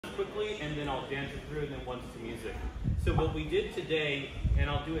quickly, and then I'll dance it through, and then once to music. So what we did today, and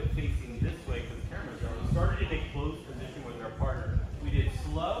I'll do it facing this way because the camera's on, we started in a closed position with our partner. We did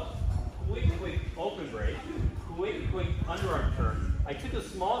slow, quick open break, quick underarm turn. I took a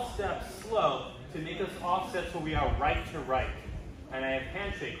small step slow to make us offset so we are right to right. And I have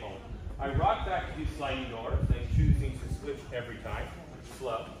handshake hold. I rock back to do sliding doors, like choosing to switch every time,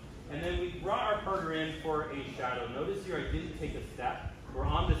 slow. And then we brought our partner in for a shadow. Notice here I didn't take a step. We're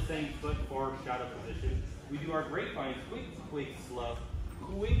on the same foot for shadow position. We do our grapevines, quick, slow,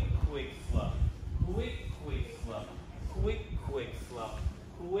 quick, slow, quick, slow, quick, slow,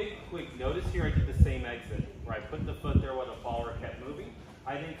 quick. Notice here I did the same exit, where I put the foot there while the follower kept moving.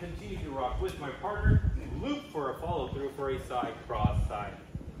 I then continue to rock with my partner, loop for a follow through for a side cross side.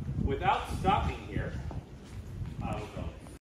 Without stopping here, I will go